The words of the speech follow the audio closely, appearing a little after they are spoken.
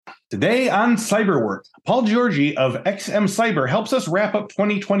Today on Cyberwork, Paul Georgi of XM Cyber helps us wrap up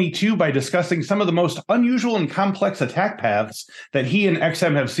 2022 by discussing some of the most unusual and complex attack paths that he and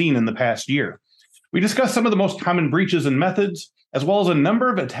XM have seen in the past year. We discuss some of the most common breaches and methods, as well as a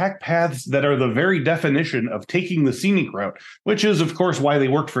number of attack paths that are the very definition of taking the scenic route, which is, of course, why they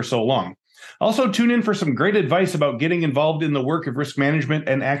worked for so long. Also, tune in for some great advice about getting involved in the work of risk management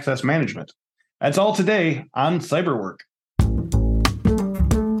and access management. That's all today on Cyberwork.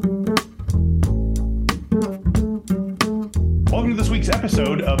 Welcome to this week's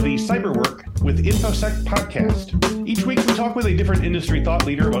episode of the Cyberwork with InfoSec podcast. Each week we talk with a different industry thought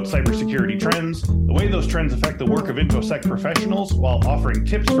leader about cybersecurity trends, the way those trends affect the work of InfoSec professionals, while offering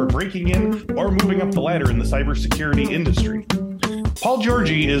tips for breaking in or moving up the ladder in the cybersecurity industry. Paul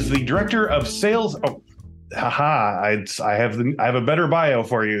Georgi is the director of sales. I have a better bio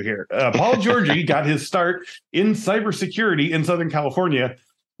for you here. Paul Georgi got his start in cybersecurity in Southern California,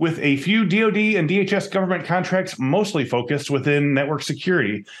 with a few DoD and DHS government contracts mostly focused within network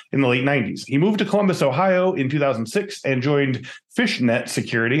security in the late 90s. He moved to Columbus, Ohio in 2006 and joined Fishnet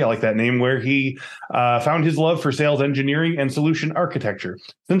Security, I like that name, where he found his love for sales engineering and solution architecture.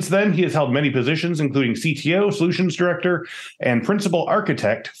 Since then, he has held many positions, including CTO, solutions director, and principal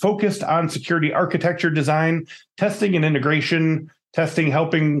architect, focused on security architecture design, testing and integration,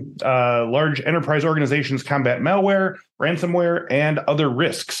 helping large enterprise organizations combat malware, ransomware, and other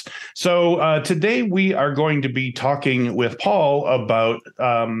risks. So today we are going to be talking with Paul about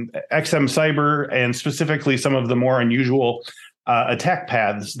XM Cyber and specifically some of the more unusual attack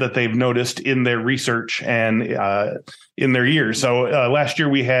paths that they've noticed in their research and in their years. So last year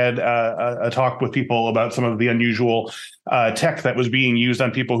we had a talk with people about some of the unusual tech that was being used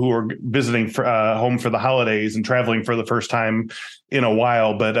on people who were visiting home for the holidays and traveling for the first time in a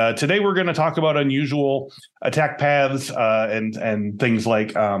while. But today we're going to talk about unusual attack paths and things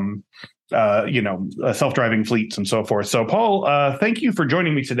like self-driving fleets and so forth. So Paul, thank you for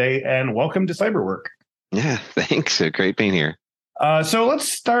joining me today and welcome to Cyberwork. Yeah, thanks. Great being here. So let's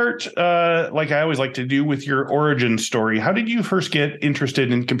start, like I always like to do, with your origin story. How did you first get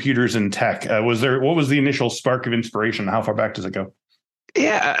interested in computers and tech? What was the initial spark of inspiration? How far back does it go?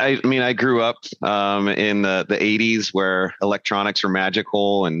 Yeah, I grew up in the 80s where electronics were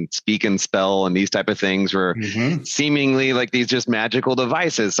magical and speak and spell and these type of things were seemingly like these just magical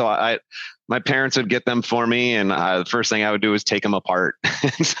devices. So my parents would get them for me, and the first thing I would do was take them apart.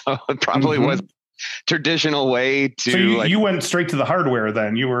 So it probably was traditional way to. So you went straight to the hardware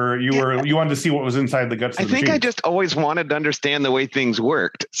then. You wanted to see what was inside the guts of the machine. I just always wanted to understand the way things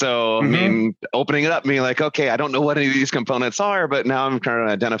worked. So I mean, opening it up, being like, okay, I don't know what any of these components are, but now I'm trying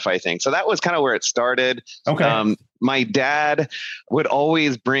to identify things. So that was kind of where it started. Okay. My dad would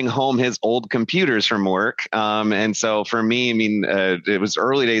always bring home his old computers from work. And so for me, I mean, it was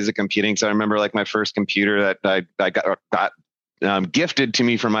early days of computing. So I remember like my first computer that I got gifted to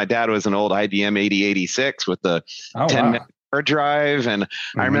me from my dad was an old IBM 8086 with the 10 hard drive. And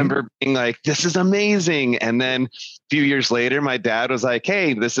I remember being like, this is amazing. And then a few years later, my dad was like,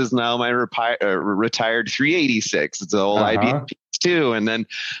 hey, this is now my retired 386. It's an old IBM too. And then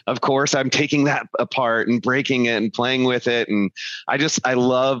of course I'm taking that apart and breaking it and playing with it. And I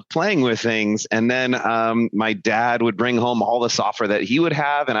love playing with things. And then my dad would bring home all the software that he would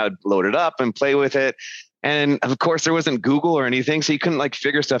have, and I would load it up and play with it. And of course, there wasn't Google or anything, so you couldn't like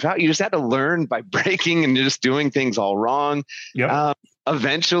figure stuff out. You just had to learn by breaking and just doing things all wrong. Yep.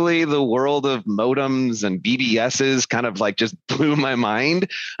 Eventually, the world of modems and BBSs kind of like just blew my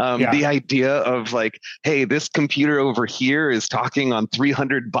mind. The idea of like, hey, this computer over here is talking on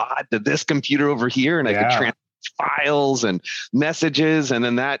 300 baud to this computer over here, and I could transfer files and messages, and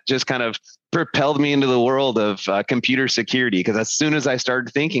then that just kind of propelled me into the world of computer security. Because as soon as I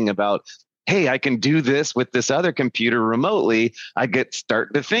started thinking about, hey, I can do this with this other computer remotely, I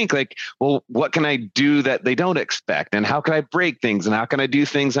start to think like, well, what can I do that they don't expect? And how can I break things? And how can I do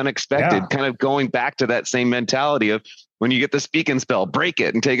things unexpected? Kind of going back to that same mentality of when you get the speak and spell, break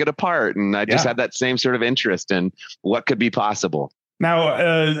it and take it apart. And I just had that same sort of interest in what could be possible. Now,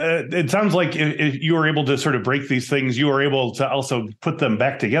 it sounds like if you were able to sort of break these things, you were able to also put them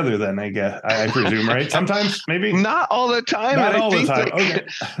back together then, I presume, right? Sometimes, maybe? Not all the time. Not all the time. Okay.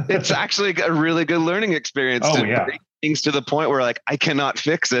 It's actually a really good learning experience to break things to the point where like, I cannot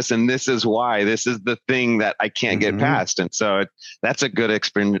fix this. And this is why. This is the thing that I can't get past. And so that's a good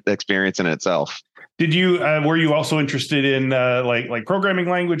experience in itself. Did you were you also interested in like programming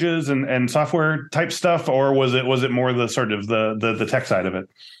languages and software type stuff, or was it more the sort of the tech side of it?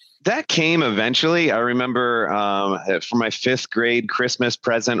 That came eventually. I remember for my 5th grade Christmas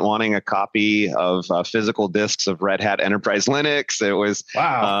present, wanting a copy of physical discs of Red Hat Enterprise Linux. It was,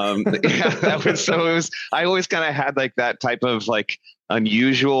 Wow. yeah, that was, so it was, I always kind of had like that type of like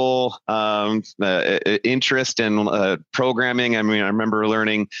unusual interest in programming. I mean, I remember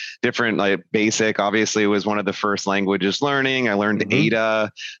learning different, like BASIC obviously was one of the first languages learning. I learned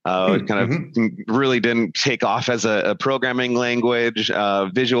Ada. It kind of really didn't take off as a programming language.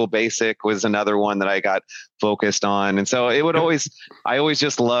 Visual Basic was another one that I got focused on. And so it would always, I always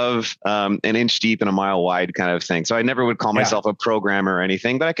just love an inch deep and a mile wide kind of thing. So I never would call myself a programmer or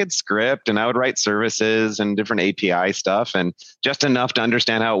anything, but I could script and I would write services and different API stuff, and just enough to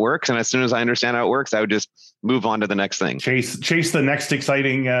understand how it works. And as soon as I understand how it works, I would just move on to the next thing. Chase the next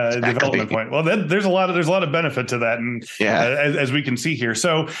exciting development point. Well, there's a lot of benefit to that, and as we can see here.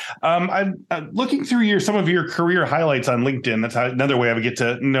 So I'm looking through some of your career highlights on LinkedIn. That's another way I would get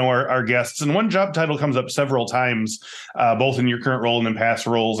to know our guests. And one job title comes up several times, both in your current role and in past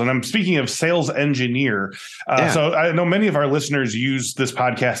roles. And I'm speaking of sales engineer. So I know many of our listeners use this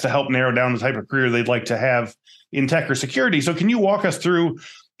podcast to help narrow down the type of career they'd like to have in tech or security. So can you walk us through,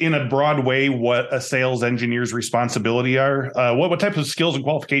 in a broad way, what a sales engineer's responsibility are? What types of skills and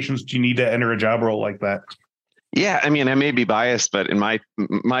qualifications do you need to enter a job role like that? Yeah, I mean, I may be biased, but in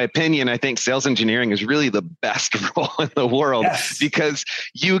my opinion, I think sales engineering is really the best role in the world, because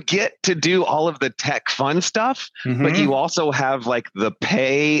you get to do all of the tech fun stuff, but you also have like the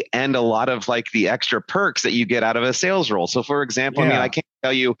pay and a lot of like the extra perks that you get out of a sales role. So for example, I mean, I can't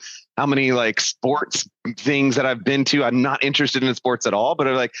tell you how many like sports things that I've been to. I'm not interested in sports at all, but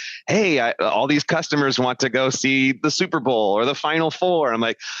are like, hey, all these customers want to go see the Super Bowl or the Final Four. I'm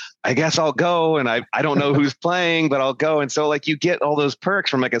like, I guess I'll go. And I don't know who's playing, but I'll go. And so like you get all those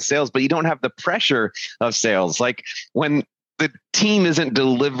perks from like a sales, but you don't have the pressure of sales. Like when the team isn't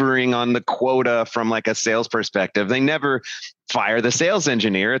delivering on the quota from like a sales perspective, they never fire the sales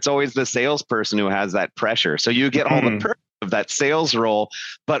engineer. It's always the salesperson who has that pressure. So you get all the perks of that sales role,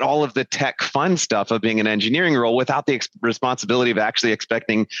 but all of the tech fun stuff of being an engineering role without the responsibility of actually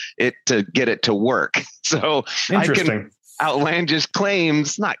expecting it to get it to work. So I can outlandish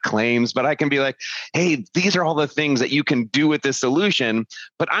claims, not claims, but I can be like, hey, these are all the things that you can do with this solution,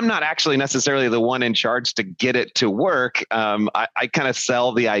 but I'm not actually necessarily the one in charge to get it to work. I kind of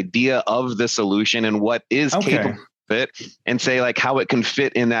sell the idea of the solution and what is capable of it, and say like how it can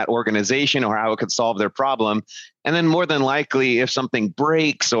fit in that organization or how it could solve their problem. And then more than likely, if something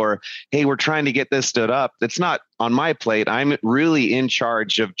breaks or, hey, we're trying to get this stood up, it's not on my plate. I'm really in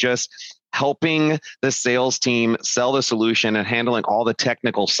charge of just helping the sales team sell the solution and handling all the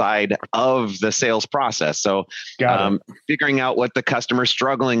technical side of the sales process. So figuring out what the customer's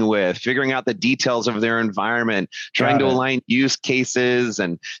struggling with, figuring out the details of their environment, trying to align use cases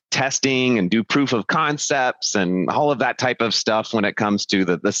and testing and do proof of concepts and all of that type of stuff when it comes to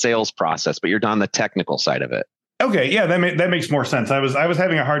the sales process, but you're on the technical side of it. Okay, yeah, that makes more sense. I was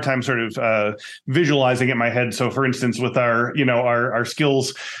having a hard time sort of visualizing it in my head. So, for instance, with our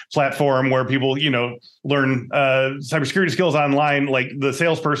skills platform where people learn cybersecurity skills online, like the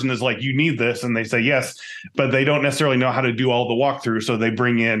salesperson is like, you need this, and they say yes, but they don't necessarily know how to do all the walkthrough. So they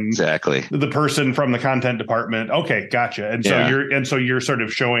bring in the person from the content department. Okay, gotcha. And so you're sort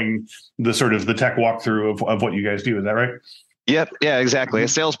of showing the tech walkthrough of what you guys do. Is that right? Yep. Yeah, exactly. A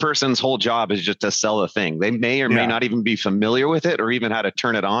salesperson's whole job is just to sell the thing. They may or may not even be familiar with it or even how to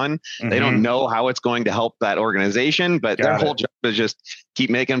turn it on. They don't know how it's going to help that organization, but their whole job is just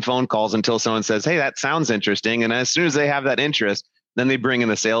keep making phone calls until someone says, hey, that sounds interesting. And as soon as they have that interest, then they bring in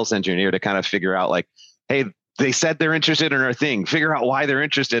the sales engineer to kind of figure out like, hey, they said they're interested in our thing. Figure out why they're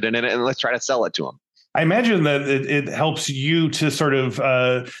interested in it, and let's try to sell it to them. I imagine that it helps you to sort of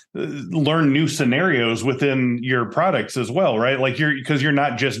learn new scenarios within your products as well, right? Like because you're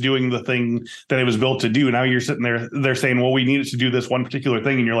not just doing the thing that it was built to do. Now you're sitting there, they're saying, well, we need it to do this one particular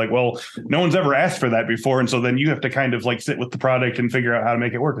thing. And you're like, well, no one's ever asked for that before. And so then you have to kind of like sit with the product and figure out how to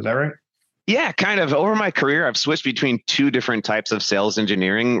make it work. Is that right? Yeah, kind of. Over my career, I've switched between two different types of sales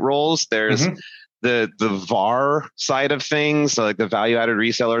engineering roles. There's the VAR side of things, so like the value added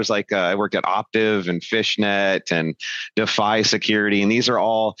resellers, like I worked at Optiv and Fishnet and Defy Security, and these are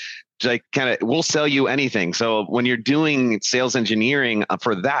all like kind of, we'll sell you anything. So when you're doing sales engineering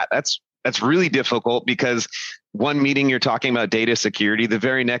for that, that's really difficult, because one meeting you're talking about data security, the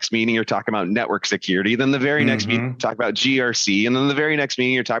very next meeting you're talking about network security, then the very next meeting you talk about GRC, and then the very next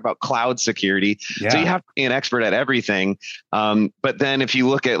meeting you're talking about cloud security. So you have to be an expert at everything. But then if you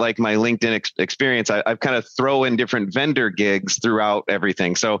look at like my LinkedIn experience, I've kind of throw in different vendor gigs throughout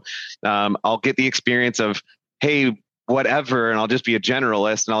everything. So I'll get the experience of, hey, whatever, and I'll just be a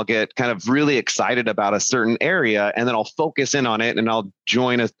generalist, and I'll get kind of really excited about a certain area, and then I'll focus in on it, and I'll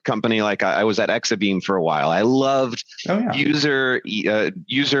join a company. Like I was at Exabeam for a while. I loved user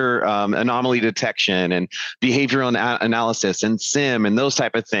anomaly detection and behavioral analysis and SIM and those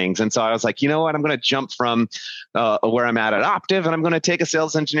type of things. And so I was like, you know what, I'm going to jump from where I'm at Optiv, and I'm going to take a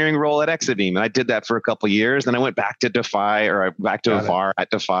sales engineering role at Exabeam. And I did that for a couple of years. Then I went back to Defy, or back to VAR at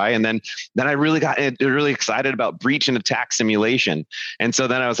Defy. And then I really got really excited about breach and attack simulation. And so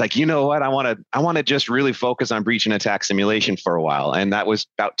then I was like, you know what, I want to just really focus on breach and attack simulation for a while. And that was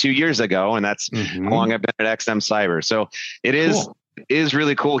about 2 years ago. And that's how long I've been at XM Cyber. So it is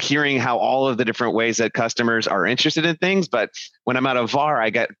really cool hearing how all of the different ways that customers are interested in things. But when I'm out of VAR, I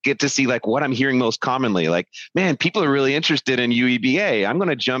get to see like what I'm hearing most commonly. Like, man, people are really interested in UEBA. I'm going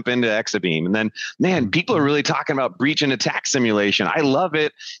to jump into Exabeam. And then, man, people are really talking about breach and attack simulation. I love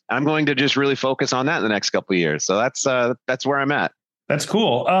it. I'm going to just really focus on that in the next couple of years. So that's where I'm at. That's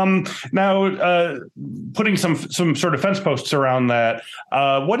cool. Now, putting some sort of fence posts around that,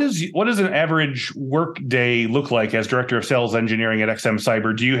 what does an average work day look like as director of sales engineering at XM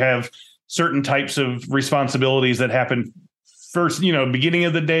Cyber? Do you have certain types of responsibilities that happen first, beginning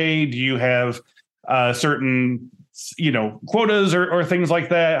of the day? Do you have certain quotas or things like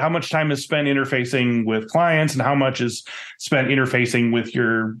that? How much time is spent interfacing with clients, and how much is spent interfacing with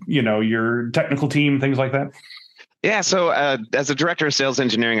your technical team, things like that? Yeah. So as a director of sales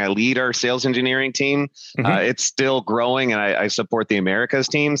engineering, I lead our sales engineering team. It's still growing, and I support the Americas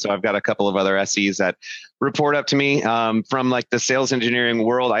team. So I've got a couple of other SEs that report up to me. From like the sales engineering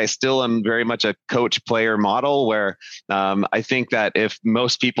world, I still am very much a coach player model, where I think that if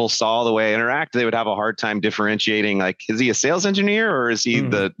most people saw the way I interact, they would have a hard time differentiating, like, is he a sales engineer or is he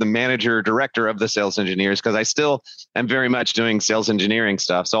the manager director of the sales engineers? Because I still am very much doing sales engineering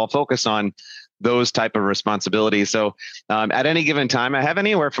stuff. So I'll focus on those type of responsibilities. So at any given time, I have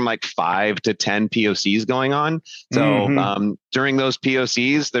anywhere from like 5 to 10 POCs going on. So during those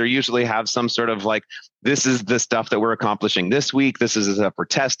POCs, they usually have some sort of like, this is the stuff that we're accomplishing this week. This is the stuff we're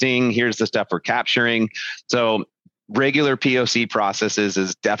testing. Here's the stuff we're capturing. So regular POC processes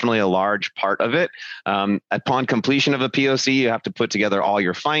is definitely a large part of it. Upon completion of a POC, you have to put together all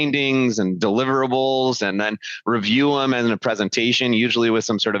your findings and deliverables, and then review them in a presentation, usually with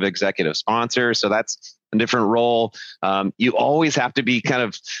some sort of executive sponsor. So that's a different role. You always have to be kind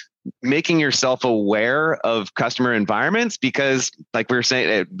of making yourself aware of customer environments, because like we were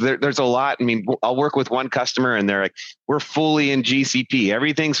saying, there's a lot. I mean, I'll work with one customer and they're like, we're fully in GCP.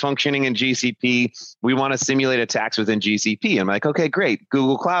 Everything's functioning in GCP. We want to simulate attacks within GCP. I'm like, okay, great.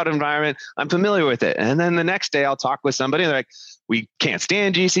 Google Cloud environment. I'm familiar with it. And then the next day I'll talk with somebody and they're like, we can't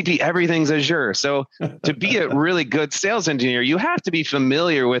stand GCP. Everything's Azure. So to be a really good sales engineer, you have to be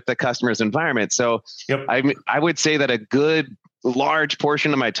familiar with the customer's environment. So I would say that a good large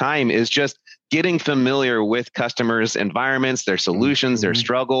portion of my time is just getting familiar with customers' environments, their solutions, their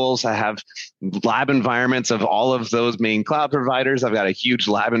struggles. I have lab environments of all of those main cloud providers. I've got a huge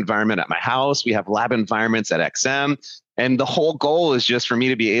lab environment at my house. We have lab environments at XM. And the whole goal is just for me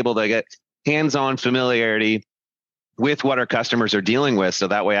to be able to get hands-on familiarity with what our customers are dealing with. So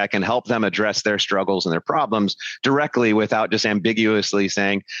that way I can help them address their struggles and their problems directly without just ambiguously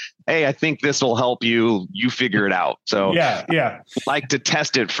saying, hey, I think this will help you figure it out. So I like to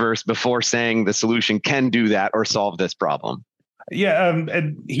test it first before saying the solution can do that or solve this problem. Yeah.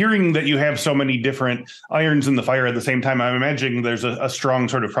 And hearing that you have so many different irons in the fire at the same time, I'm imagining there's a strong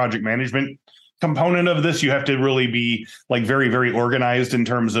sort of project management component of this. You have to really be like very, very organized in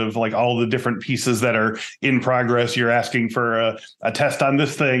terms of like all the different pieces that are in progress. You're asking for a test on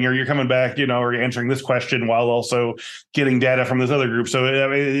this thing, or you're coming back, or you're answering this question while also getting data from this other group. So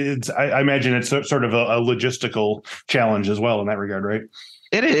I imagine it's sort of a logistical challenge as well in that regard, right?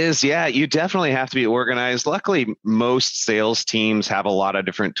 It is. Yeah, you definitely have to be organized. Luckily, most sales teams have a lot of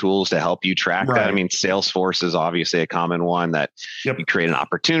different tools to help you track that. I mean, Salesforce is obviously a common one that you create an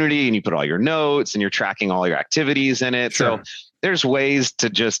opportunity and you put all your notes and you're tracking all your activities in it. So there's ways to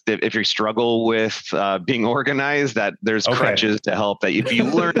just, if you struggle with being organized, that there's crutches to help that. If you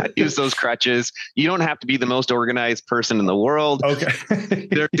learn how to use those crutches, you don't have to be the most organized person in the world.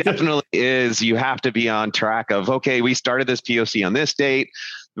 There definitely is. You have to be on track of, okay, we started this POC on this date.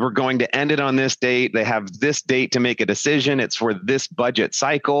 We're going to end it on this date. They have this date to make a decision. It's for this budget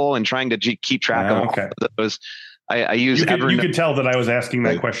cycle, and trying to keep track of all of those I use you Evernote. could tell that I was asking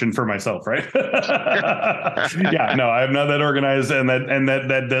that question for myself, right? Yeah, no, I'm not that organized, and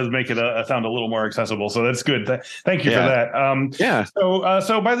that does make it sound a little more accessible. So that's good. Thank you for that.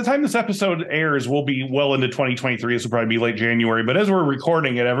 So by the time this episode airs, we'll be well into 2023. This will probably be late January. But as we're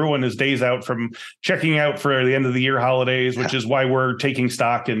recording it, everyone is days out from checking out for the end of the year holidays, which is why we're taking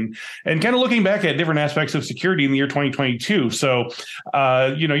stock and kind of looking back at different aspects of security in the year 2022. So,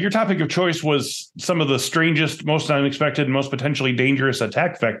 your topic of choice was some of the strangest, most unexpected, most potentially dangerous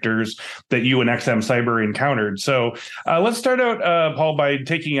attack vectors that you and XM Cyber encountered. So let's start out, Paul, by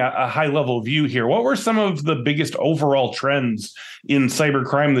taking a high-level view here. What were some of the biggest overall trends in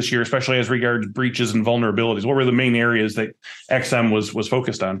cybercrime this year, especially as regards breaches and vulnerabilities? What were the main areas that XM was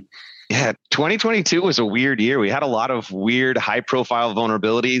focused on? Yeah, 2022 was a weird year. We had a lot of weird, high-profile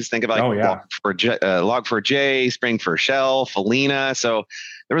vulnerabilities. Think about Log4j, Spring4Shell, Felina. So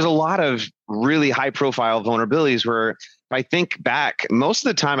there was a lot of really high-profile vulnerabilities where, if I think back, most of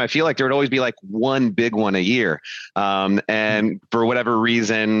the time I feel like there would always be like one big one a year. And for whatever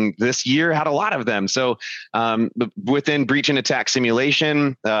reason, this year had a lot of them. So within breach and attack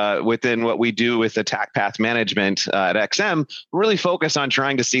simulation, within what we do with attack path management at XM, really focus on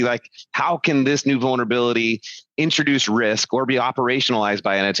trying to see like, how can this new vulnerability introduce risk or be operationalized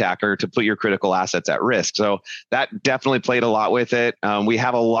by an attacker to put your critical assets at risk. So that definitely played a lot with it. We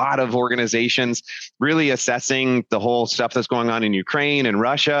have a lot of organizations really assessing the whole stuff that's going on in Ukraine and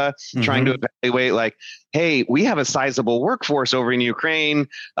Russia, trying to evaluate like, hey, we have a sizable workforce over in Ukraine.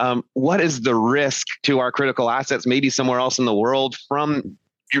 What is the risk to our critical assets, maybe somewhere else in the world from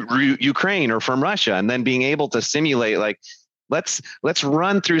Ukraine or from Russia? And then being able to simulate like, let's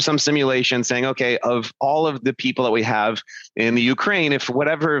run through some simulation saying, okay, of all of the people that we have in the Ukraine, if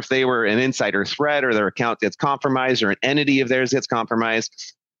they were an insider threat or their account gets compromised or an entity of theirs gets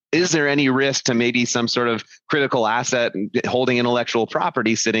compromised, is there any risk to maybe some sort of critical asset holding intellectual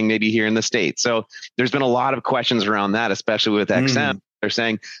property sitting maybe here in the States? So there's been a lot of questions around that, especially with XM. They're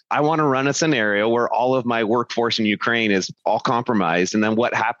saying, I want to run a scenario where all of my workforce in Ukraine is all compromised. And then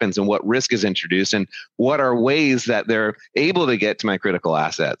what happens and what risk is introduced and what are ways that they're able to get to my critical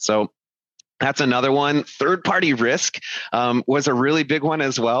assets? So that's another one. Third-party risk was a really big one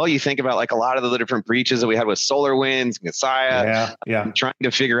as well. You think about like a lot of the different breaches that we had with SolarWinds, Kaseya, trying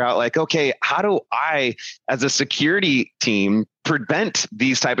to figure out like, okay, how do I, as a security team, prevent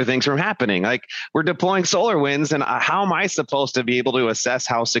these type of things from happening? Like we're deploying SolarWinds, and how am I supposed to be able to assess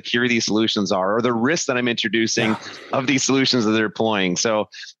how secure these solutions are or the risks that I'm introducing of these solutions that they're deploying? So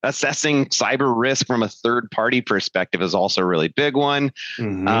assessing cyber risk from a third-party perspective is also a really big one.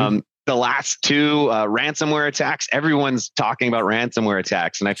 The last two ransomware attacks, everyone's talking about ransomware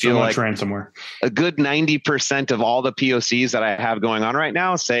attacks. And I feel like ransomware, a good 90% of all the POCs that I have going on right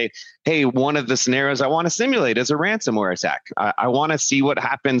now say, hey, one of the scenarios I want to simulate is a ransomware attack. I want to see what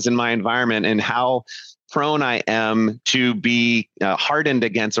happens in my environment and how prone I am to be hardened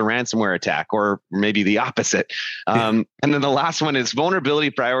against a ransomware attack, or maybe the opposite. And then the last one is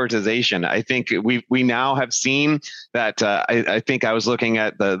vulnerability prioritization. I think we now have seen that. I think I was looking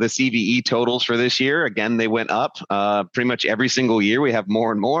at the CVE totals for this year. Again, they went up pretty much every single year. We have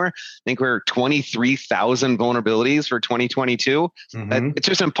more and more. I think we're 23,000 vulnerabilities for 2022. It's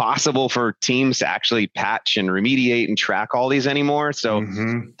just impossible for teams to actually patch and remediate and track all these anymore. So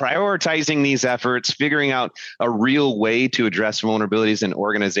prioritizing these efforts, figuring out a real way to address vulnerabilities in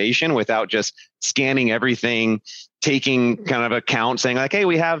organization without just scanning everything, taking kind of account, saying like, hey,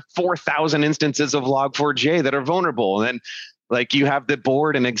 we have 4,000 instances of Log4j that are vulnerable. And then like you have the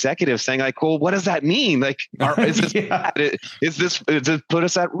board and executives saying like, well, what does that mean? Like, is this put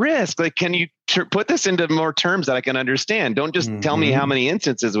us at risk? Like, can you put this into more terms that I can understand? Don't just tell me how many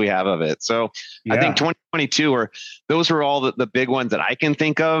instances we have of it. So I think 2022 those were all the big ones that I can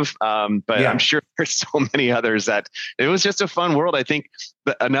think of. But I'm sure there's so many others that it was just a fun world. I think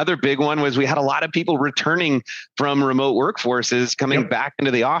another big one was we had a lot of people returning from remote workforces coming back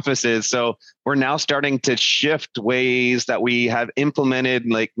into the offices. So we're now starting to shift ways that we have implemented,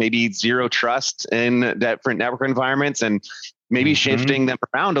 like maybe zero trust in different network environments, and maybe shifting them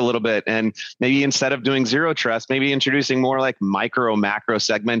around a little bit. And maybe instead of doing zero trust, maybe introducing more like micro, macro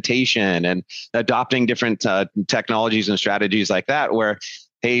segmentation and adopting different technologies and strategies like that, where,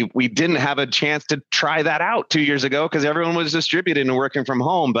 hey, we didn't have a chance to try that out 2 years ago because everyone was distributed and working from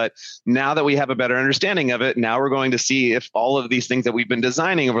home. But now that we have a better understanding of it, now we're going to see if all of these things that we've been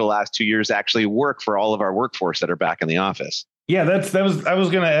designing over the last 2 years actually work for all of our workforce that are back in the office. Yeah, I was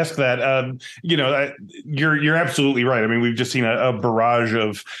going to ask that. You're absolutely right. I mean, we've just seen a barrage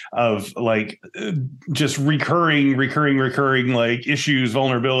of like just recurring like issues,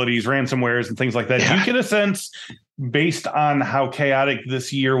 vulnerabilities, ransomwares, and things like that. Do you get a sense, based on how chaotic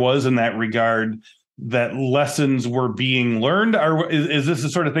this year was in that regard, that lessons were being learned? Or is this the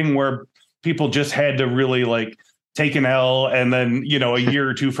sort of thing where people just had to really like take an L, and then a year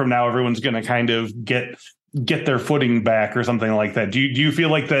or two from now, everyone's going to kind of get their footing back or something like that? Do you feel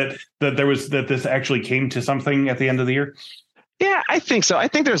like that this actually came to something at the end of the year? Yeah, I think so. I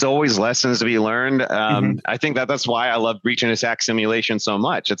think there's always lessons to be learned. I think that's why I love breach and attack simulation so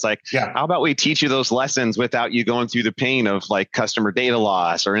much. It's like, how about we teach you those lessons without you going through the pain of like customer data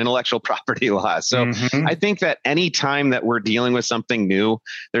loss or intellectual property loss? So I think that any time that we're dealing with something new,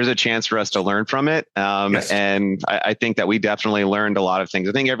 there's a chance for us to learn from it. And I think that we definitely learned a lot of things.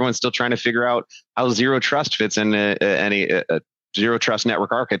 I think everyone's still trying to figure out how zero trust fits in any zero trust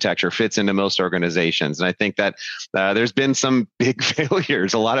network architecture fits into most organizations. And I think that there's been some big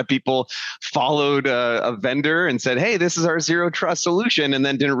failures. A lot of people followed a vendor and said, hey, this is our zero trust solution, and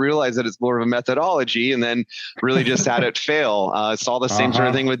then didn't realize that it's more of a methodology, and then really just had it fail. Saw the same sort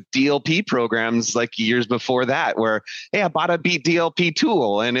of thing with DLP programs like years before that, where, hey, I bought a DLP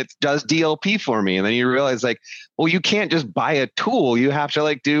tool and it does DLP for me. And then you realize like, well, you can't just buy a tool. You have to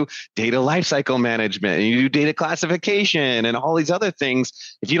like do data lifecycle management, and you do data classification and all these other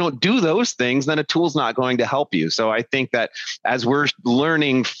things. If you don't do those things, then a tool's not going to help you. So I think that as we're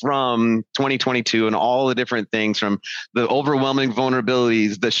learning from 2022 and all the different things, from the overwhelming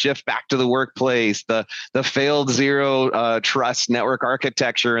vulnerabilities, the shift back to the workplace, the failed zero trust network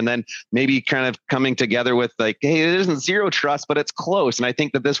architecture, and then maybe kind of coming together with like, hey, it isn't zero trust, but it's close. And I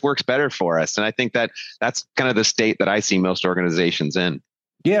think that this works better for us. And I think that that's kind of the state that I see most organizations in.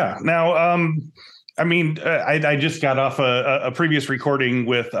 Yeah. Now, I mean, I just got off a previous recording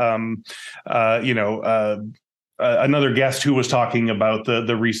with, another guest who was talking about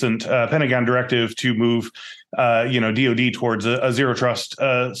the recent Pentagon directive to move, DoD towards a zero trust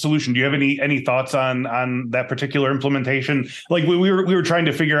solution. Do you have any thoughts on that particular implementation? Like we were trying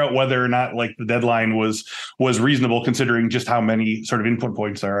to figure out whether or not like the deadline was reasonable, considering just how many sort of input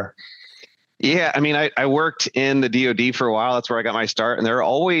points there are. Yeah, I mean, I worked in the DoD for a while. That's where I got my start. And they're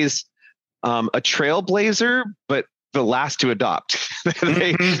always a trailblazer, but the last to adopt.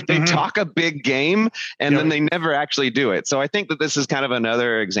 they talk a big game, and then they never actually do it. So I think that this is kind of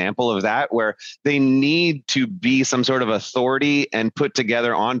another example of that, where they need to be some sort of authority and put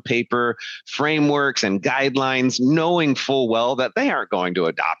together on paper frameworks and guidelines, knowing full well that they aren't going to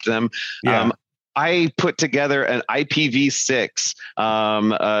adopt them. I put together an IPv6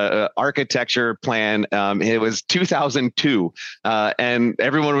 architecture plan. It was 2002, and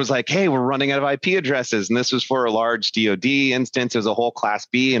everyone was like, "Hey, we're running out of IP addresses," and this was for a large DoD instance. It was a whole Class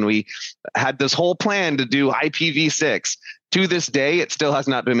B, and we had this whole plan to do IPv6. To this day, it still has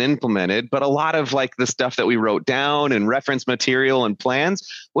not been implemented, but a lot of like the stuff that we wrote down and reference material and plans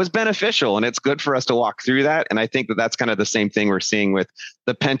was beneficial, and it's good for us to walk through that. And I think that that's kind of the same thing we're seeing with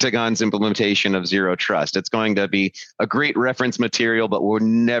the Pentagon's implementation of zero trust. It's going to be a great reference material, but we're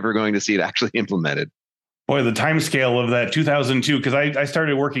never going to see it actually implemented. Boy, the time scale of that 2002, because I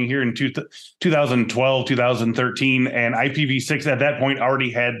started working here in 2012, 2013, and IPv6 at that point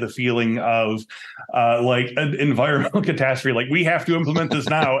already had the feeling of like an environmental catastrophe. Like, we have to implement this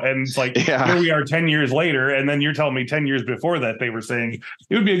now. And it's like, here we are 10 years later. And then you're telling me 10 years before that, they were saying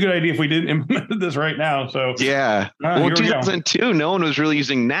it would be a good idea if we didn't implement this right now. So well, 2002, no one was really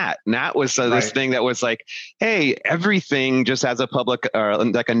using NAT. NAT was this thing that was like, hey, everything just has a public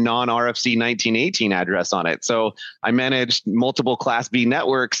like a non-RFC 1918 address on it. So I managed multiple Class B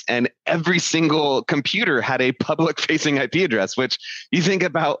networks, and every single computer had a public facing IP address, which you think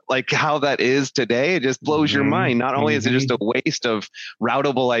about like how that is today, it just blows your mind. Not only is it just a waste of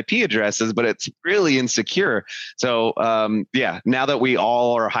routable IP addresses, but it's really insecure. So now that we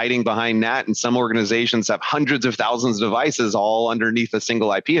all are hiding behind NAT, and some organizations have hundreds of thousands of devices all underneath a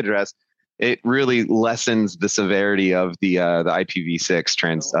single IP address, it really lessens the severity of the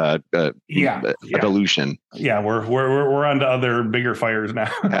IPv6 evolution. Yeah, we're on to other bigger fires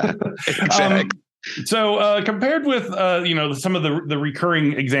now. Exactly. So compared with some of the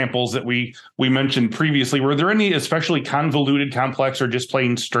recurring examples that we mentioned previously, were there any especially convoluted, complex, or just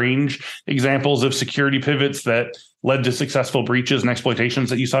plain strange examples of security pivots that led to successful breaches and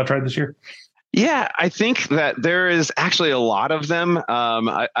exploitations that you saw tried this year? Yeah, I think that there is actually a lot of them.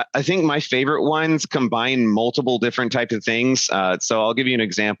 I think my favorite ones combine multiple different types of things. So I'll give you an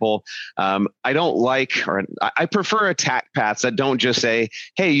example. I don't like, or I prefer attack paths that don't just say,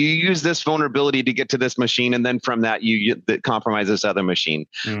 "Hey, you use this vulnerability to get to this machine, and then from that that compromise this other machine."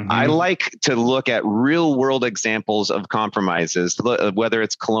 I Mm-hmm. like to look at real world examples of compromises, whether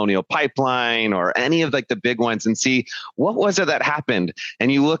it's Colonial Pipeline or any of like the big ones, and see what was it that happened.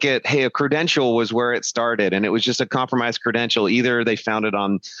 And you look at, hey, a credential was where it started, and it was just a compromised credential. Either they found it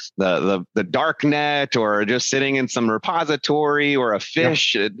on the dark net, or just sitting in some repository, or a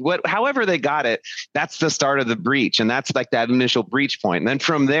fish. However they got it, that's the start of the breach, and that's like that initial breach point. And then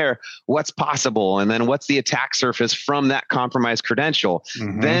from there, what's possible, and then what's the attack surface from that compromised credential.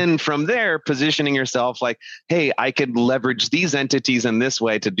 Mm-hmm. Then from there, positioning yourself like, hey, I could leverage these entities in this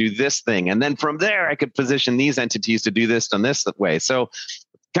way to do this thing, and then from there, I could position these entities to do this in this way. So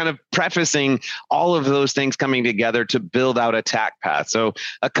kind of prefacing all of those things coming together to build out attack path. So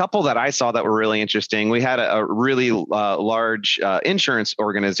a couple that I saw that were really interesting, we had a really large insurance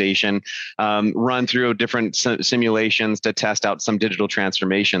organization run through different simulations to test out some digital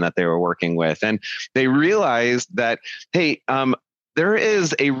transformation that they were working with. And they realized that, hey, there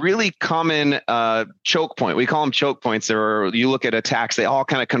is a really common choke point. We call them choke points. You look at attacks, they all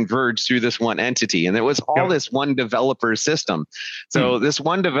kind of converge through this one entity. And it was all this one developer system. So this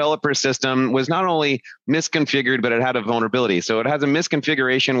one developer system was not only misconfigured, but it had a vulnerability. So it has a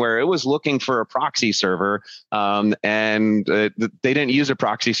misconfiguration where it was looking for a proxy server, and they didn't use a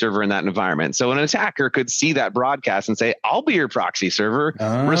proxy server in that environment. So an attacker could see that broadcast and say, I'll be your proxy server,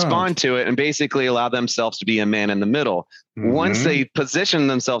 respond to it, and basically allow themselves to be a man in the middle. Mm-hmm. Once they positioned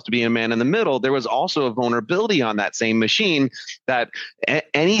themselves to be a man in the middle, there was also a vulnerability on that same machine that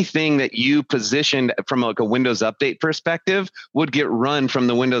anything that you positioned from like a Windows Update perspective would get run from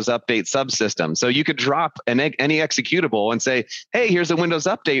the Windows Update subsystem. So you could drop any executable and say, hey, here's a Windows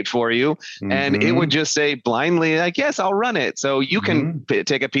Update for you. Mm-hmm. And it would just say blindly, like, yes, I'll run it. So you can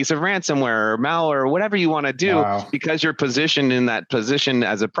take a piece of ransomware or malware or whatever you want to do because you're positioned in that position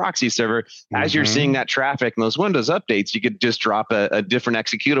as a proxy server. As you're seeing that traffic and those Windows Updates, you could just drop a different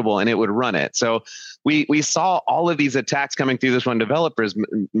executable and it would run it. So we saw all of these attacks coming through this one developer's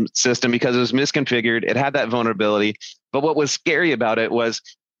system because it was misconfigured. It had that vulnerability. But what was scary about it was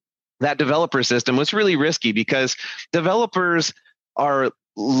that developer system was really risky because developers are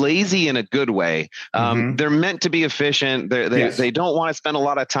lazy in a good way. They're meant to be efficient. They don't want to spend a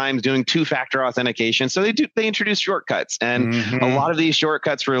lot of time doing two-factor authentication. So they introduce shortcuts. And a lot of these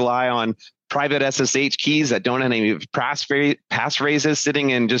shortcuts rely on private SSH keys that don't have any passphrases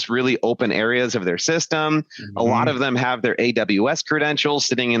sitting in just really open areas of their system. A lot of them have their AWS credentials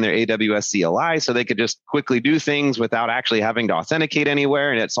sitting in their AWS CLI, so they could just quickly do things without actually having to authenticate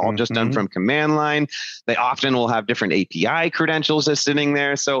anywhere, and it's all just done from command line. They often will have different API credentials that's sitting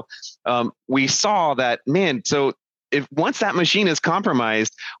there. So we saw that, man, so if once that machine is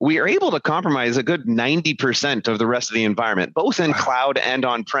compromised, we are able to compromise a good 90% of the rest of the environment, both in cloud and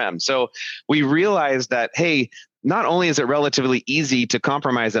on-prem. So we realized that, hey, not only is it relatively easy to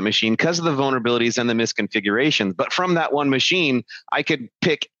compromise that machine because of the vulnerabilities and the misconfigurations, but from that one machine, I could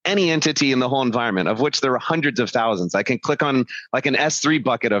pick any entity in the whole environment, of which there are hundreds of thousands. I can click on like an S3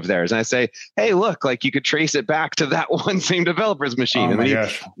 bucket of theirs and I say, hey, look, like you could trace it back to that one same developer's machine. And then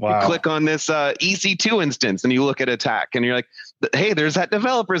you click on this EC2 instance and you look at attack and you're like, hey, there's that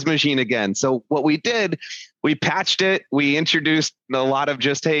developer's machine again. So what we did, we patched it. We introduced a lot of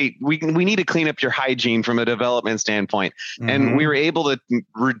just, hey, we need to clean up your hygiene from a development standpoint. And we were able to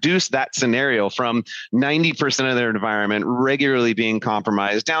reduce that scenario from 90% of their environment regularly being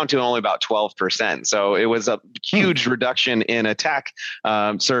compromised down to only about 12%. So it was a huge reduction in attack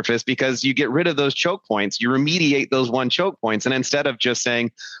surface because you get rid of those choke points, you remediate those one choke points. And instead of just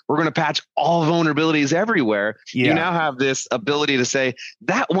saying, we're going to patch all vulnerabilities everywhere, you now have this ability to say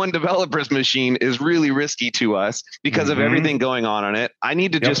that one developer's machine is really risky to us because of everything going on it. I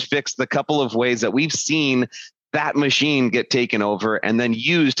need to just fix the couple of ways that we've seen that machine get taken over and then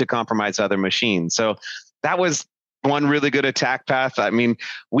used to compromise other machines. So that was one really good attack path. I mean,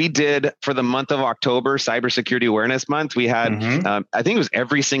 we did for the month of October, Cybersecurity Awareness Month. We had, I think it was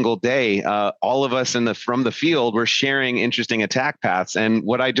every single day, all of us from the field were sharing interesting attack paths. And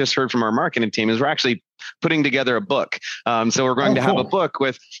what I just heard from our marketing team is we're actually putting together a book. So we're going to have a book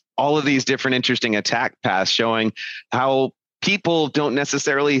with all of these different interesting attack paths showing how people don't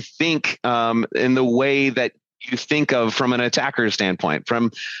necessarily think in the way that you think of from an attacker standpoint.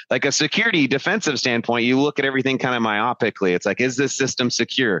 From like a security defensive standpoint, you look at everything kind of myopically. It's like, is this system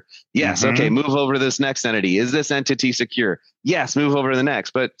secure? Yes. Okay. Move over to this next entity. Is this entity secure? Yes. Move over to the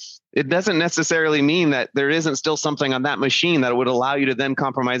next. But it doesn't necessarily mean that there isn't still something on that machine that would allow you to then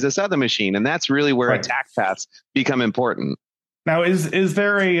compromise this other machine. And that's really where attack paths become important. Now, is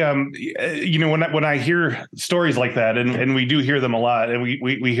there a when I hear stories like that, and we do hear them a lot, and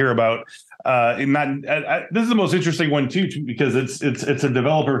we hear about this is the most interesting one too, because it's a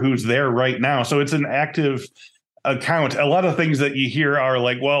developer who's there right now, so it's an active account. A lot of things that you hear are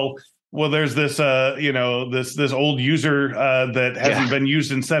like, well, there's this this old user that hasn't been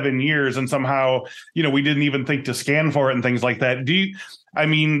used in 7 years, and somehow we didn't even think to scan for it and things like that.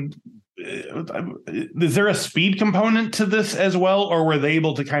 Is there a speed component to this as well, or were they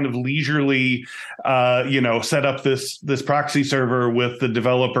able to kind of leisurely, set up this proxy server with the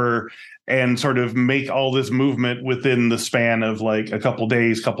developer and sort of make all this movement within the span of like a couple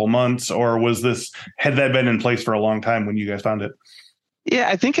days, couple months, or had that been in place for a long time when you guys found it? Yeah,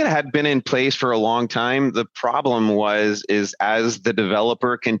 I think it had been in place for a long time. The problem is as the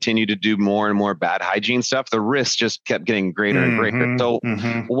developer continued to do more and more bad hygiene stuff, the risk just kept getting greater and greater. So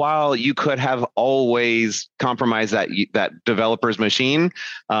while you could have always compromised that developer's machine,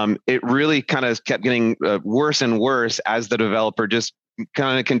 it really kind of kept getting worse and worse as the developer just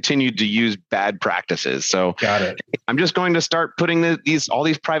kind of continued to use bad practices. So got it. I'm just going to start putting all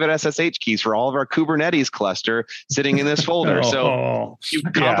these private SSH keys for all of our Kubernetes cluster sitting in this folder. So you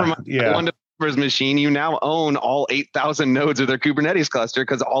compromise one developer's machine, you now own all 8,000 nodes of their Kubernetes cluster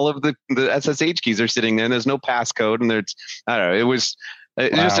because all of the SSH keys are sitting there and there's no passcode. And it was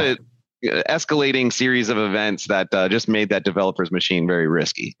just a escalating series of events that just made that developer's machine very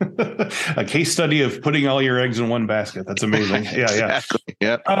risky. A case study of putting all your eggs in one basket. That's amazing. Exactly.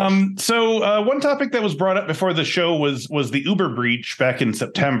 Yeah. So one topic that was brought up before the show was the Uber breach back in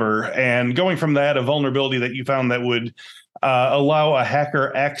September, and going from that, a vulnerability that you found that would allow a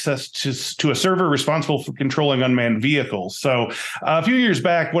hacker access to a server responsible for controlling unmanned vehicles. So a few years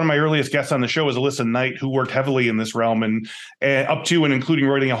back, one of my earliest guests on the show was Alyssa Knight, who worked heavily in this realm and up to and including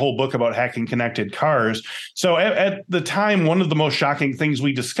writing a whole book about hacking connected cars. So at the time, one of the most shocking things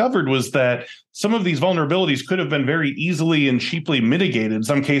we discovered was that some of these vulnerabilities could have been very easily and cheaply mitigated, in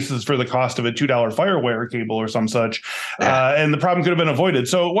some cases for the cost of a $2 FireWire cable or some such, and the problem could have been avoided.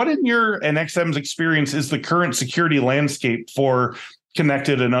 So what in your and XM's experience is the current security landscape for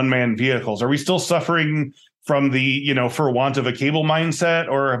connected and unmanned vehicles? Are we still suffering from the, for want of a cable mindset,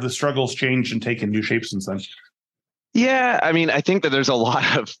 or have the struggles changed and taken new shapes since then? Yeah, I mean, I think that there's a lot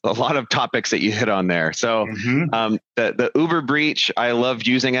of topics that you hit on there. So the Uber breach, I love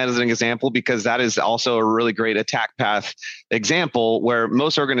using it as an example because that is also a really great attack path example where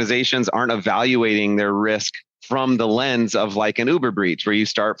most organizations aren't evaluating their risk from the lens of like an Uber breach, where you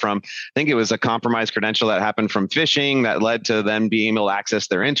start from, I think it was a compromised credential that happened from phishing that led to them being able to access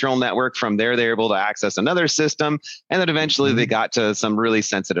their internal network. From there, they're able to access another system. And then eventually they got to some really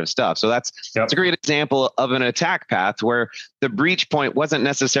sensitive stuff. So that's a great example of an attack path where the breach point wasn't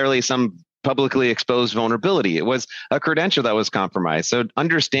necessarily some publicly exposed vulnerability. It was a credential that was compromised. So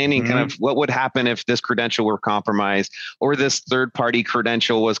understanding kind of what would happen if this credential were compromised, or this third-party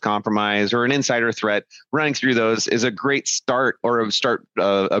credential was compromised, or an insider threat, running through those is a great start, or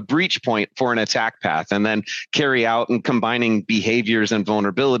a breach point for an attack path, and then carry out and combining behaviors and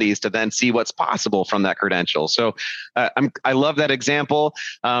vulnerabilities to then see what's possible from that credential. So I love that example.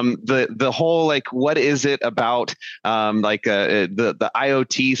 The whole, like, what is it about the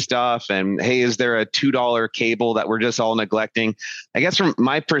IoT stuff, and hey, is there a $2 cable that we're just all neglecting? I guess from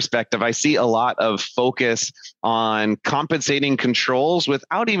my perspective, I see a lot of focus on compensating controls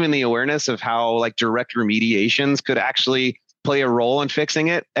without even the awareness of how like direct remediations could actually play a role in fixing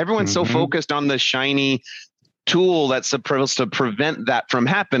it. Everyone's so focused on the shiny tool that's supposed to prevent that from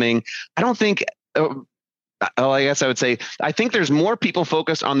happening. I don't think I guess I would say, I think there's more people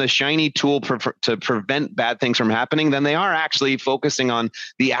focused on the shiny tool to prevent bad things from happening than they are actually focusing on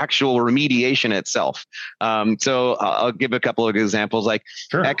the actual remediation itself. So I'll give a couple of examples, like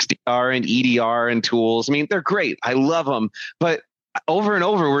XDR and EDR and tools. I mean, they're great. I love them. But over and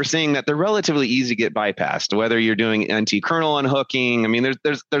over, we're seeing that they're relatively easy to get bypassed, whether you're doing anti-kernel unhooking. I mean,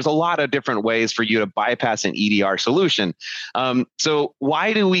 there's a lot of different ways for you to bypass an EDR solution. So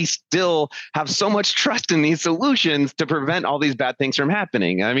why do we still have so much trust in these solutions to prevent all these bad things from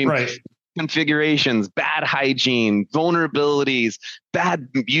happening? I mean, configurations, bad hygiene, vulnerabilities, bad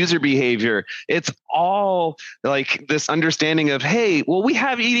user behavior. It's all like this understanding of, hey, well, we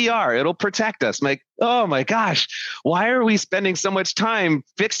have EDR, it'll protect us. I'm like, oh my gosh, why are we spending so much time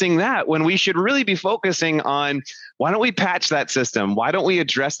fixing that when we should really be focusing on, why don't we patch that system? Why don't we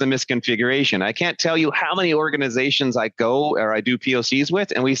address the misconfiguration? I can't tell you how many organizations I go or I do POCs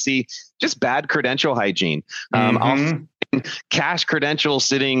with, and we see just bad credential hygiene. I'll cache credentials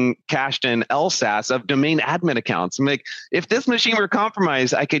sitting cached in LSAS of domain admin accounts. I'm like, if this machine were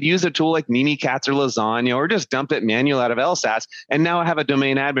compromised, I could use a tool like Mimikatz or Lasagna, or just dump it manual out of LSAS, and now I have a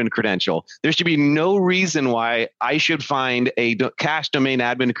domain admin credential. There should be no reason why I should find a cached domain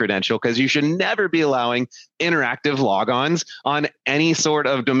admin credential, because you should never be allowing interactive logons on any sort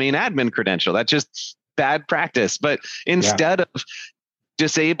of domain admin credential. That's just bad practice. But instead of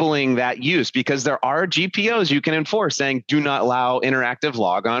disabling that use, because there are GPOs you can enforce saying do not allow interactive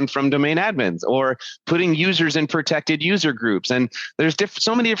logon from domain admins, or putting users in protected user groups. And there's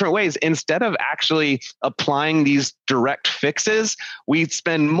so many different ways. Instead of actually applying these direct fixes, we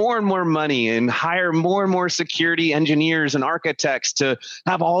spend more and more money and hire more and more security engineers and architects to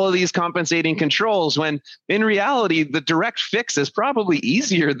have all of these compensating controls, when in reality, the direct fix is probably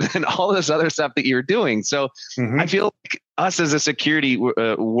easier than all this other stuff that you're doing. So I feel like us as a security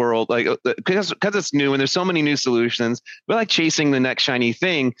world, like because it's new and there's so many new solutions, we're like chasing the next shiny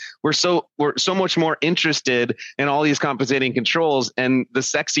thing. We're so much more interested in all these compensating controls, and the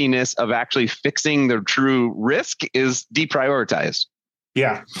sexiness of actually fixing the true risk is deprioritized.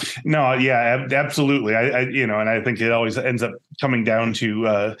 Yeah, no, yeah, absolutely. And I think it always ends up coming down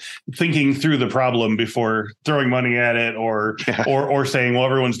to thinking through the problem before throwing money at it, or saying, well,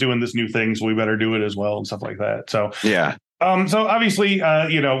 everyone's doing this new thing, so we better do it as well, and stuff like that. So yeah. So obviously,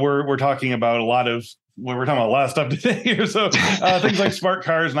 we're talking about a lot of stuff today here. So things like smart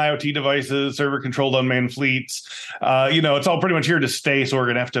cars and IoT devices, server controlled unmanned fleets, it's all pretty much here to stay. So we're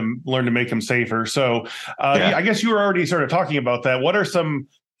going to have to learn to make them safer. So I guess you were already sort of talking about that. What are some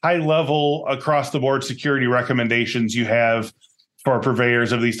high level across the board security recommendations you have for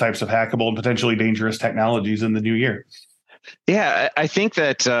purveyors of these types of hackable and potentially dangerous technologies in the new year? Yeah, I think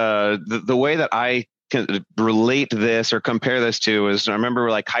that the way that I can relate this or compare this to is, I remember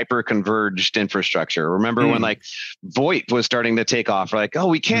like hyper converged infrastructure. Remember when like VoIP was starting to take off, like, oh,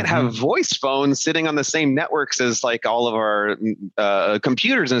 we can't have voice phones sitting on the same networks as like all of our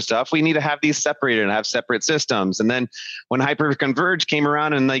computers and stuff. We need to have these separated and have separate systems. And then when hyper converged came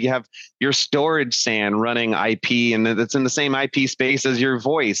around, and like you have your storage SAN running IP, and it's in the same IP space as your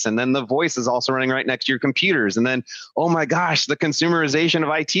voice. And then the voice is also running right next to your computers. And then, oh my gosh, the consumerization of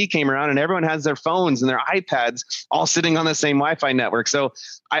IT came around, and everyone has their phones and their iPads all sitting on the same Wi-Fi network. So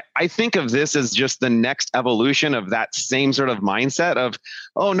I think of this as just the next evolution of that same sort of mindset of,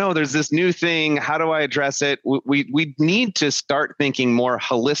 oh no, there's this new thing. How do I address it? We need to start thinking more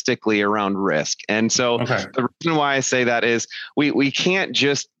holistically around risk. And so the reason why I say that is we can't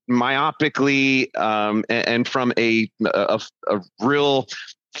just myopically and from a real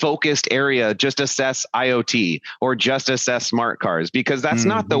focused area just assess IoT or just assess smart cars, because that's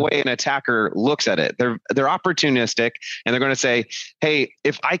not the way an attacker looks at it. They're opportunistic, and they're going to say, hey,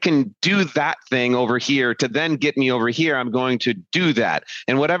 if I can do that thing over here to then get me over here, I'm going to do that.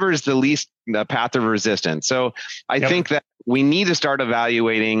 And whatever is the least path of resistance. So I think that we need to start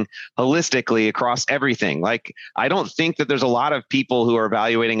evaluating holistically across everything. Like, I don't think that there's a lot of people who are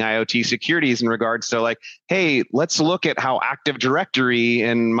evaluating IoT securities in regards to like, hey, let's look at how Active Directory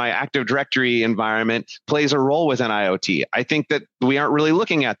and my Active Directory environment plays a role within IoT. I think that we aren't really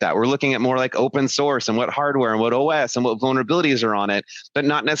looking at that. We're looking at more like open source and what hardware and what OS and what vulnerabilities are on it, but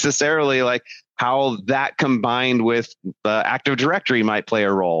not necessarily like how that combined with Active Directory might play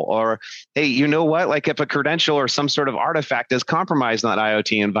a role. Or, hey, you know what? Like if a credential or some sort of artifact is compromised in that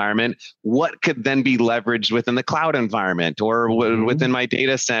IoT environment, what could then be leveraged within the cloud environment or within my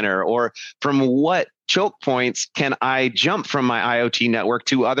data center? Or from what choke points can I jump from my IoT network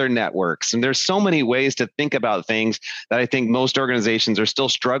to other networks? And there's so many ways to think about things that I think most organizations are still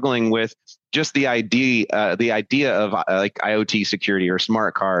struggling with. Just the idea of like IoT security or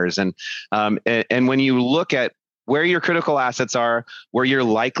smart cars, and when you look at where your critical assets are, where your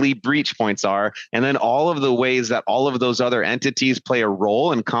likely breach points are, and then all of the ways that all of those other entities play a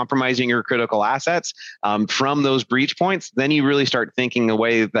role in compromising your critical assets from those breach points, then you really start thinking the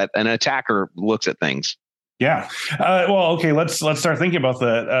way that an attacker looks at things. Yeah. Well, okay. Let's start thinking about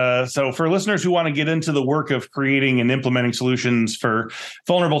that. So, for listeners who want to get into the work of creating and implementing solutions for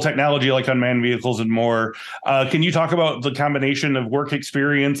vulnerable technology like unmanned vehicles and more, can you talk about the combination of work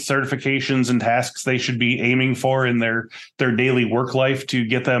experience, certifications, and tasks they should be aiming for in their daily work life to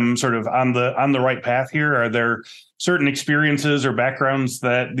get them sort of on the right path here? Are there certain experiences or backgrounds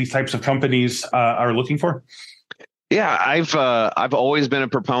that these types of companies are looking for? Yeah, I've always been a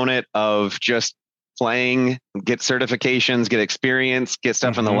proponent of just playing, get certifications, get experience, get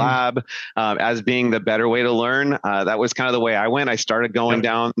stuff in the lab as being the better way to learn. That was kind of the way I went. I started going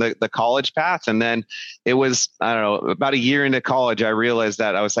down the college path. And then it was, I don't know, about a year into college, I realized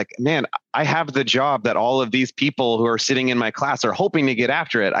that I was like, man, I have the job that all of these people who are sitting in my class are hoping to get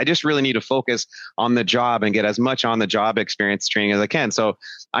after it. I just really need to focus on the job and get as much on the job experience training as I can. So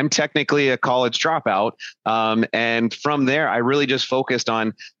I'm technically a college dropout. And from there, I really just focused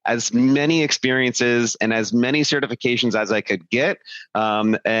on as many experiences and as many certifications as I could get,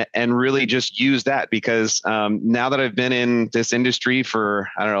 and really just use that because now that I've been in this industry for,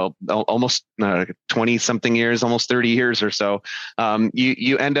 I don't know, almost 20 something years, almost 30 years or so,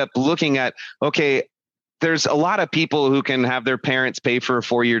 you end up looking at, okay, there's a lot of people who can have their parents pay for a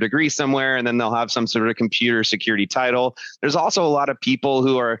 4-year degree somewhere, and then they'll have some sort of computer security title. There's also a lot of people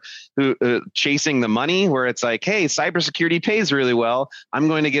who are chasing the money, where it's like, hey, cybersecurity pays really well. I'm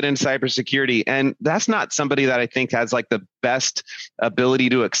going to get into cybersecurity, and that's not somebody that I think has like the best ability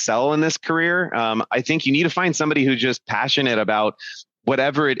to excel in this career. I think you need to find somebody who's just passionate about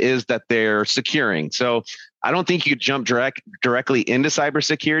whatever it is that they're securing. So I don't think you jump directly into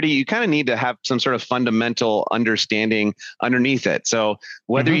cybersecurity. You kind of need to have some sort of fundamental understanding underneath it. So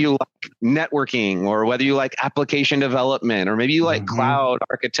whether you like networking, or whether you like application development, or maybe you like cloud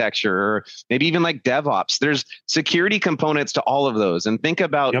architecture, or maybe even like DevOps, there's security components to all of those. And think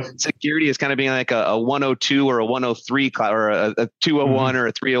about security as kind of being like a 102 or a 103 class, or a 201 or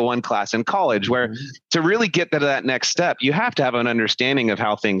a 301 class in college, where to really get to that next step, you have to have an understanding of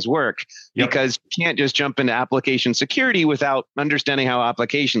how things work, because you can't just jump into application security without understanding how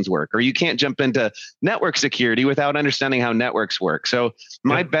applications work, or you can't jump into network security without understanding how networks work. So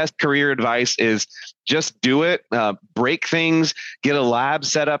my best career advice is just do it, break things, get a lab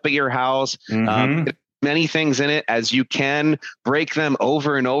set up at your house, get many things in it as you can, break them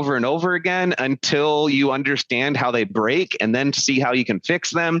over and over and over again until you understand how they break, and then see how you can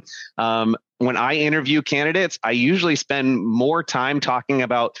fix them. When I interview candidates, I usually spend more time talking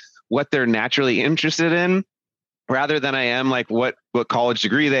about what they're naturally interested in, rather than I am like what college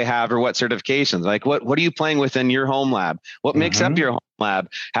degree they have or what certifications. Like what are you playing with in your home lab? What makes up your home lab?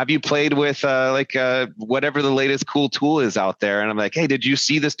 Have you played with whatever the latest cool tool is out there? And I'm like, hey, did you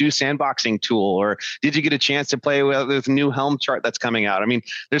see this new sandboxing tool? Or did you get a chance to play with this new Helm chart that's coming out? I mean,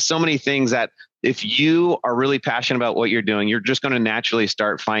 there's so many things that if you are really passionate about what you're doing, you're just going to naturally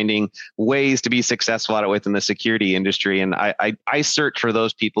start finding ways to be successful at it within the security industry. And I search for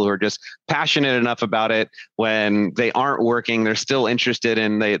those people who are just passionate enough about it when they aren't working, they're still interested,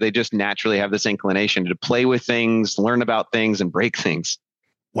 and they just naturally have this inclination to play with things, learn about things, and break things.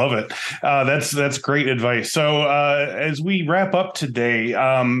 Love it. That's great advice. So as we wrap up today,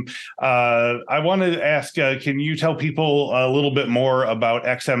 I want to ask, can you tell people a little bit more about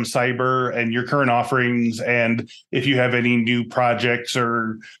XM Cyber and your current offerings, and if you have any new projects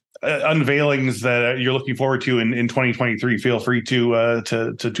or unveilings that you're looking forward to in 2023, feel free to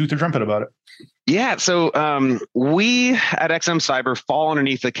toot the trumpet about it. Yeah, so we at XM Cyber fall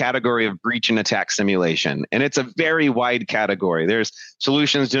underneath the category of breach and attack simulation, and it's a very wide category. There's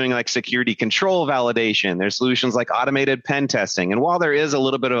solutions doing like security control validation. There's solutions like automated pen testing, and while there is a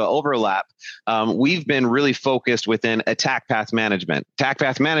little bit of an overlap, we've been really focused within attack path management. Attack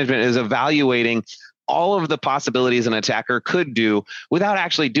path management is evaluating all of the possibilities an attacker could do without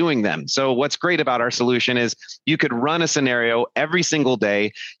actually doing them. So what's great about our solution is you could run a scenario every single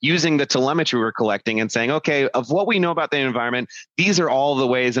day using the telemetry we're collecting and saying, okay, of what we know about the environment, these are all the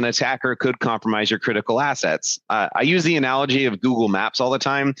ways an attacker could compromise your critical assets. I use the analogy of Google Maps all the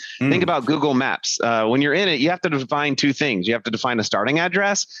time. Think about Google Maps. When you're in it, you have to define two things. You have to define a starting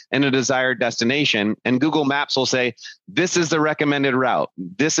address and a desired destination. And Google Maps will say, this is the recommended route.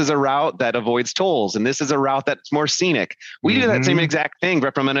 This is a route that avoids tolls, and this is a route that's more scenic. We do that same exact thing,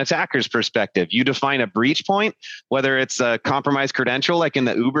 but from an attacker's perspective. You define a breach point, whether it's a compromised credential, like in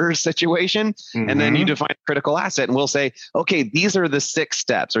the Uber situation, and then you define a critical asset, and we'll say, okay, these are the 6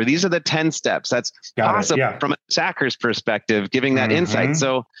 steps, or these are the 10 steps. That's possible from an attacker's perspective, giving that insight.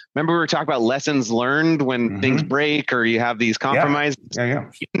 So remember we were talking about lessons learned when things break or you have these compromises. You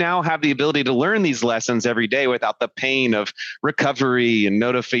now have the ability to learn these lessons every day without the pain of recovery and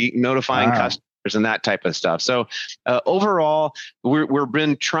notifying customers and that type of stuff. So overall, we've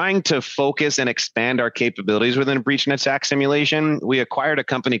been trying to focus and expand our capabilities within breach and attack simulation. We acquired a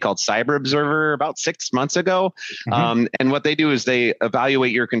company called Cyber Observer about 6 months ago. And what they do is they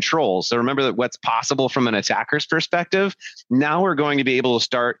evaluate your controls. So remember that what's possible from an attacker's perspective. Now we're going to be able to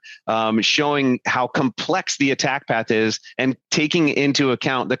start showing how complex the attack path is and taking into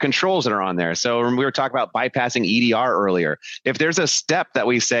account the controls that are on there. So we were talking about bypassing EDR earlier. If there's a step that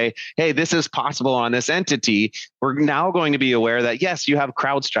we say, hey, this is possible on this entity, we're now going to be aware that, yes, you have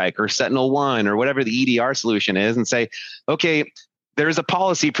CrowdStrike or SentinelOne or whatever the EDR solution is, and say, okay, there's a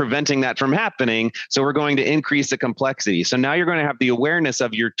policy preventing that from happening. So we're going to increase the complexity. So now you're going to have the awareness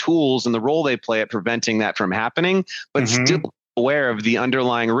of your tools and the role they play at preventing that from happening, but still aware of the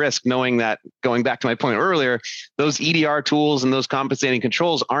underlying risk, knowing that, going back to my point earlier, those EDR tools and those compensating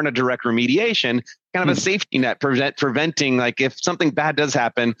controls aren't a direct remediation, kind of a safety net preventing, like if something bad does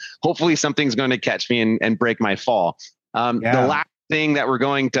happen, hopefully something's going to catch me and break my fall. The last thing that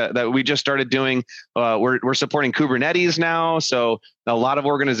we just started doing, we're supporting Kubernetes now. So a lot of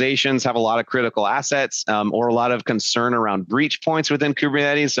organizations have a lot of critical assets or a lot of concern around breach points within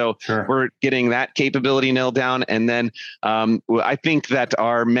Kubernetes. So we're getting that capability nailed down. And then I think that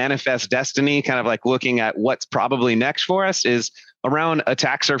our manifest destiny, kind of like looking at what's probably next for us, is around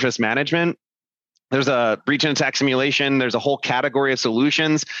attack surface management. There's a breach and attack simulation. There's a whole category of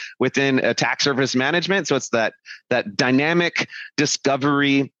solutions within attack surface management. So it's that dynamic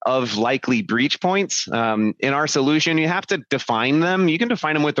discovery of likely breach points. In our solution, you have to define them. You can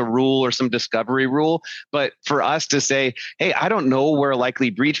define them with a rule or some discovery rule. But for us to say, hey, I don't know where a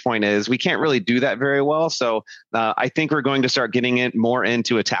likely breach point is, we can't really do that very well. So I think we're going to start getting it more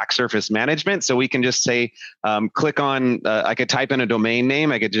into attack surface management. So we can just say, click on, I could type in a domain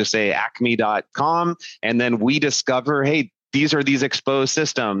name. I could just say acme.com. And then we discover, hey, these are these exposed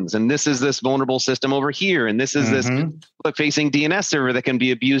systems, and this is this vulnerable system over here, and this is this public-facing DNS server that can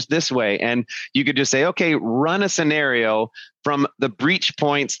be abused this way. And you could just say, okay, run a scenario from the breach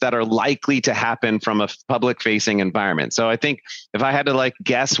points that are likely to happen from a public-facing environment. So I think if I had to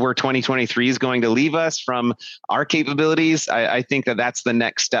guess where 2023 is going to leave us from our capabilities, I think that that's the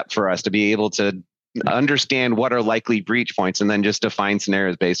next step for us to be able to understand what are likely breach points and then just define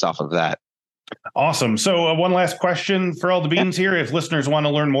scenarios based off of that. Awesome. So one last question for all the beans here. If listeners want to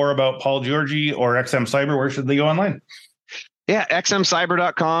learn more about Paul Georgi or XM Cyber, where should they go online? Yeah,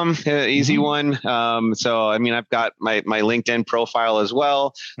 xmcyber.com, easy one. So, I mean, I've got my LinkedIn profile as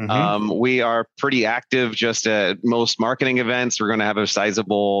well. We are pretty active just at most marketing events. We're going to have a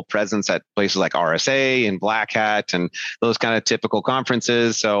sizable presence at places like RSA and Black Hat and those kind of typical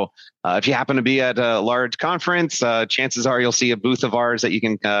conferences. So if you happen to be at a large conference, chances are you'll see a booth of ours that you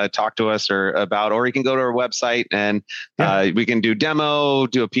can talk to us or you can go to our website and we can do demo,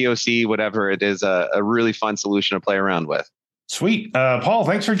 do a POC, whatever. It is a really fun solution to play around with. Sweet. Paul,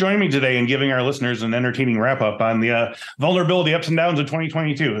 thanks for joining me today and giving our listeners an entertaining wrap up on the vulnerability ups and downs of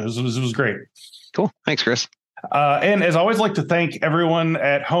 2022. It was great. Cool. Thanks, Chris. And as always, like to thank everyone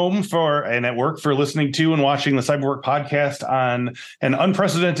at home and at work for listening to and watching the Cyberwork podcast on an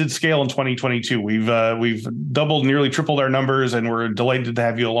unprecedented scale in 2022. We've doubled, nearly tripled our numbers, and we're delighted to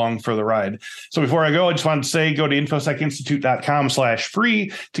have you along for the ride. So before I go, I just wanted to say, go to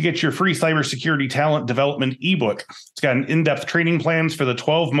infosecinstitute.com/free to get your free cybersecurity talent development ebook. It's got an in-depth training plans for the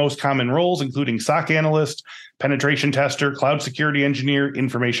 12 most common roles, including SOC analyst, penetration tester, cloud security engineer,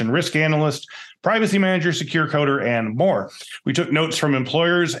 information risk analyst, privacy manager, secure coder, and more. We took notes from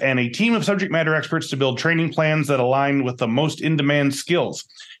employers and a team of subject matter experts to build training plans that align with the most in-demand skills.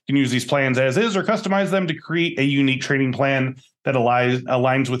 You can use these plans as is or customize them to create a unique training plan that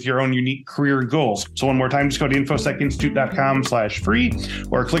aligns with your own unique career goals. So one more time, just go to infosecinstitute.com/free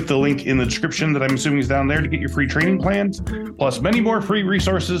or click the link in the description that I'm assuming is down there to get your free training plans, plus many more free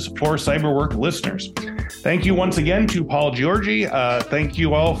resources for Cyberwork listeners. Thank you once again to Paul Georgi. Thank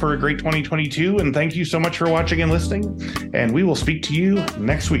you all for a great 2022, and thank you so much for watching and listening, and we will speak to you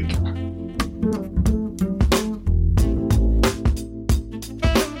next week.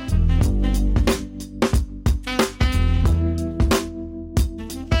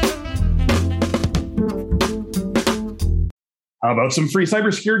 How about some free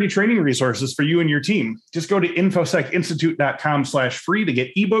cybersecurity training resources for you and your team? Just go to infosecinstitute.com/free to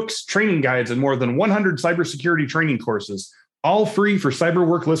get ebooks, training guides, and more than 100 cybersecurity training courses, all free for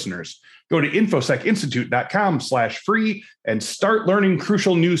Cyberwork listeners. Go to infosecinstitute.com/free and start learning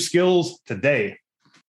crucial new skills today.